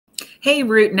Hey,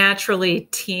 Root Naturally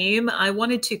team. I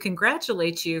wanted to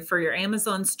congratulate you for your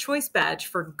Amazon's Choice Badge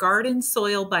for Garden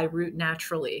Soil by Root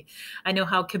Naturally. I know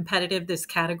how competitive this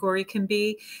category can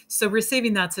be, so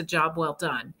receiving that's a job well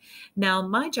done. Now,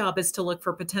 my job is to look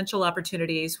for potential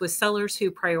opportunities with sellers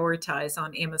who prioritize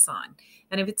on Amazon.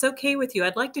 And if it's okay with you,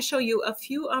 I'd like to show you a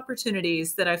few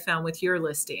opportunities that I found with your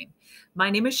listing. My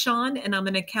name is Sean, and I'm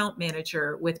an account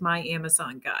manager with My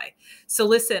Amazon Guy. So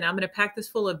listen, I'm going to pack this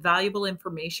full of valuable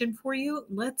information for you.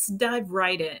 Let's dive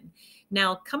right in.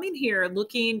 Now, coming here,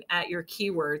 looking at your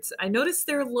keywords, I noticed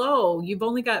they're low. You've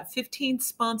only got 15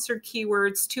 sponsored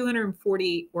keywords,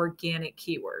 240 organic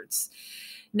keywords.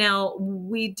 Now,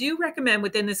 we do recommend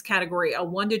within this category a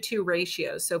 1-to-2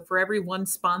 ratio. So for every one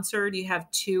sponsored, you have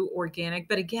 2 organic.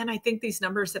 But again, I think these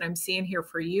numbers that I'm seeing here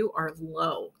for you are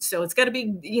low. So it's got to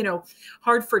be,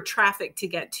 hard for traffic to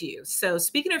get to you. So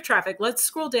speaking of traffic, let's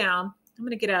scroll down. I'm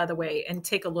going to get out of the way and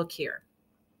take a look here.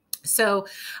 So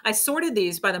I sorted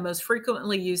these by the most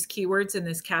frequently used keywords in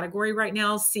this category right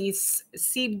now. Seed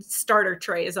starter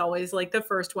tray is always like the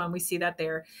first one. We see that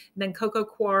there. And then cocoa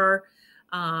coir.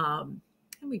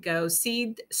 Here we go.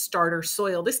 Seed starter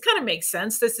soil. This kind of makes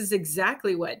sense. This is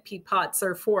exactly what peat pots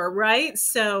are for, right?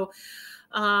 So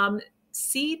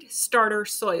seed starter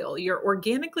soil, you're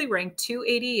organically ranked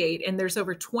 288, and there's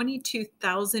over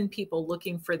 22,000 people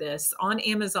looking for this on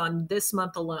Amazon this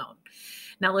month alone.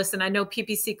 Now, listen, I know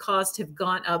PPC costs have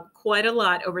gone up quite a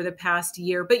lot over the past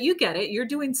year, but you get it. You're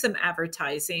doing some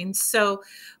advertising. So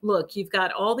look, you've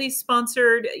got all these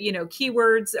sponsored,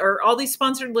 keywords, or all these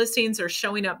sponsored listings are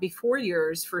showing up before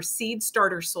yours for seed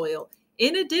starter soil,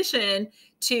 in addition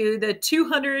to the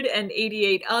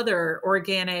 288 other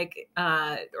organic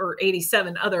or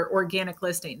 87 other organic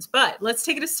listings. But let's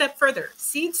take it a step further.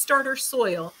 Seed starter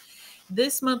soil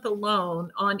this month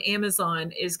alone on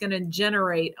Amazon is going to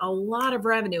generate a lot of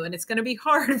revenue, and it's going to be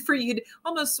hard for you to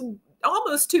almost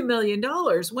 $2 million,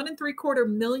 $1.75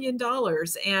 million.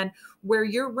 And where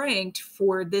you're ranked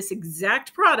for this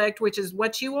exact product, which is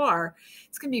what you are,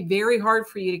 it's going to be very hard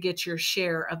for you to get your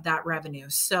share of that revenue.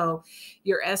 So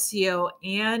your SEO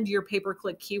and your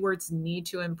pay-per-click keywords need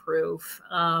to improve.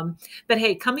 But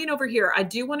hey, coming over here, I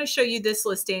do want to show you this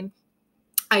listing.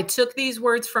 I took these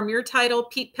words from your title,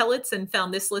 Peat Pellets, and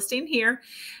found this listing here.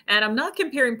 And I'm not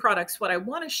comparing products. What I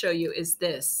want to show you is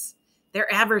this. They're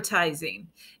advertising.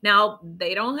 Now,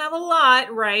 they don't have a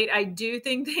lot, right? I do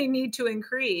think they need to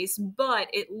increase, but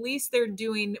at least they're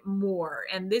doing more.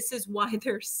 And this is why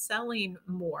they're selling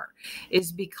more,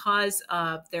 is because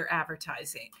of their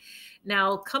advertising.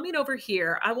 Now, coming over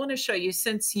here, I want to show you,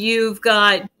 since you've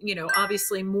got,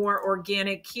 obviously more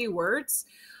organic keywords,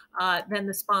 than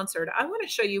the sponsored, I want to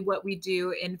show you what we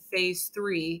do in phase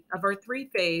 3 of our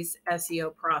 3-phase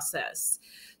SEO process.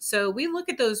 So we look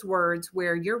at those words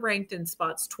where you're ranked in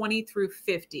spots 20 through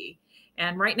 50.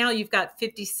 And right now you've got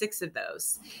 56 of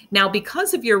those. Now,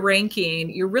 because of your ranking,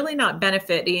 you're really not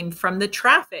benefiting from the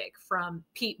traffic from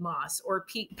peat moss or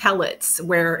peat pellets,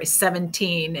 where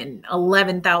 17 and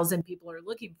 11,000 people are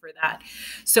looking for that.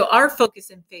 So our focus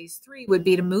in phase 3 would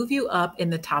be to move you up in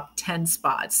the top 10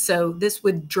 spots. So this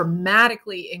would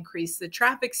dramatically increase the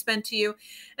traffic spent to you.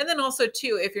 And then also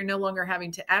too, if you're no longer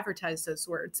having to advertise those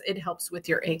words, it helps with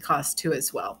your ACoS too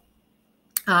as well.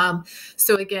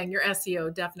 So again, your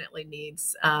SEO definitely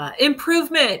needs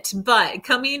improvement. But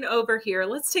coming over here,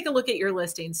 let's take a look at your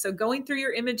listings. So going through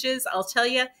your images, I'll tell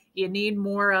you, you need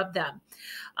more of them.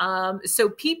 So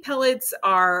peat pellets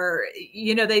are,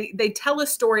 they tell a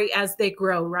story as they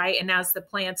grow, right? And as the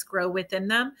plants grow within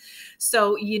them.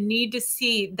 So you need to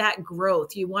see that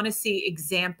growth. You want to see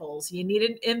examples. You need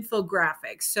an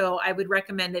infographic. So I would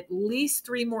recommend at least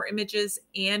 3 more images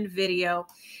and video.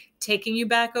 Taking you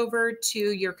back over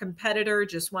to your competitor,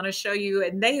 just want to show you,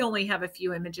 and they only have a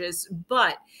few images,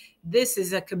 but this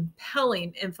is a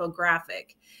compelling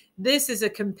infographic. This is a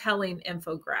compelling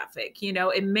infographic.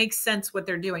 It makes sense what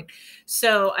they're doing.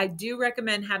 So I do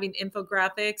recommend having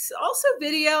infographics. Also,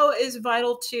 video is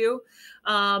vital too.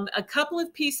 A couple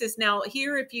of pieces. Now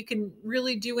here, if you can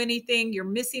really do anything, you're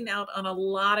missing out on a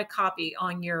lot of copy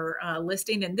on your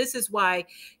listing. And this is why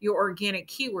your organic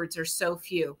keywords are so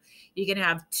few. You can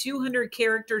have 200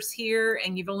 characters here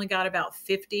and you've only got about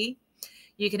 50.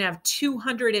 You can have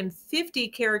 250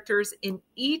 characters in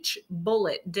each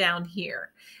bullet down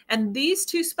here. And these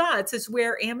 2 spots is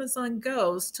where Amazon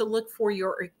goes to look for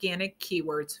your organic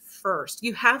keywords first.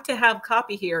 You have to have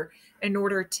copy here in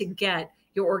order to get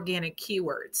your organic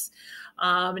keywords.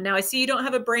 Now I see you don't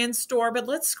have a brand store, but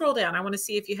let's scroll down. I want to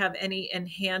see if you have any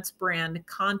enhanced brand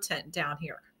content down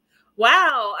here.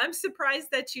 Wow, I'm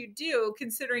surprised that you do,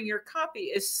 considering your copy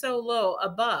is so low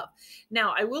above.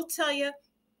 Now, I will tell you,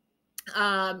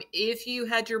 If you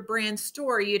had your brand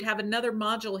story, you'd have another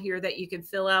module here that you could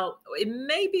fill out. It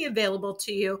may be available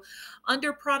to you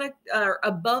under product or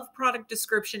above product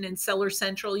description in Seller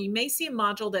Central. You may see a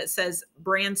module that says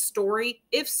brand story.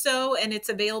 If so, and it's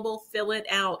available, fill it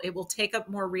out. It will take up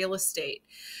more real estate.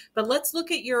 But let's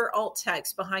look at your alt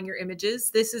text behind your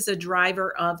images. This is a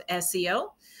driver of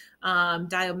SEO.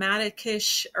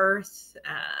 Diomatish earth.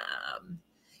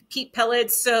 Peat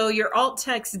pellets. So your alt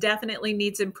text definitely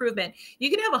needs improvement. You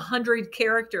can have 100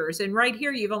 characters, and right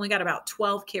here you've only got about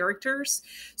 12 characters.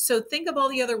 So think of all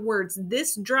the other words.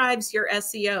 This drives your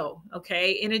SEO,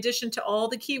 okay? In addition to all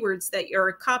the keywords that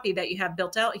your copy that you have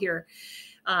built out here.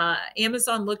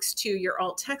 Amazon looks to your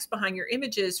alt text behind your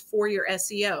images for your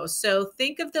SEO. So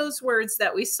think of those words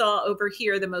that we saw over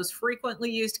here, the most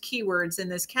frequently used keywords in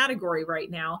this category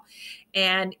right now,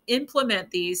 and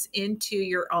implement these into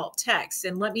your alt text.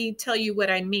 And let me tell you what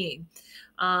I mean.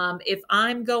 If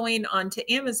I'm going onto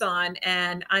Amazon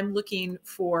and I'm looking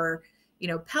for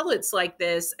pellets like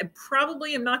this, I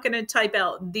probably am not going to type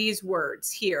out these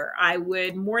words here. I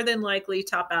would more than likely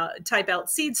type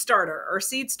out seed starter or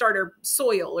seed starter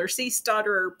soil or seed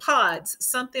starter pods,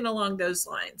 something along those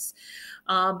lines.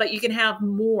 But you can have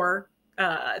more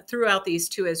throughout these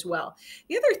two as well.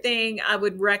 The other thing I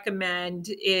would recommend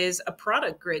is a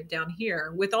product grid down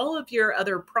here. With all of your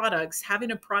other products, having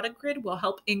a product grid will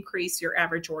help increase your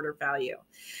average order value.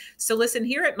 So listen,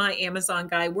 here at My Amazon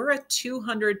Guy, we're a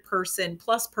 200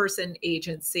 plus person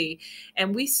agency,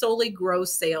 and we solely grow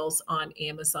sales on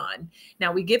Amazon.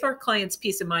 Now, we give our clients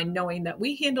peace of mind knowing that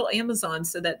we handle Amazon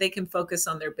so that they can focus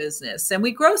on their business. And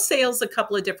we grow sales a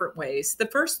couple of different ways. The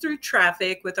first through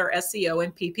traffic with our SEO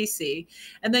and PPC,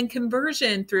 and then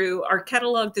conversion through our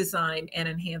catalog design and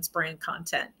enhanced brand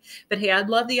content. But hey, I'd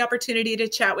love the opportunity to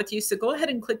chat with you. So go ahead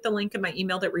and click the link in my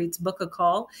email that reads book a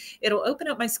call. It'll open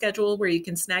up my schedule where you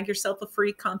can snag yourself a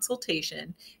free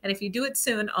consultation. And if you do it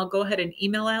soon, I'll go ahead and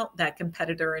email out that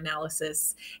competitor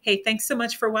analysis. Hey, thanks so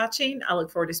much for watching. I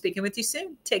look forward to speaking with you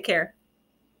soon. Take care.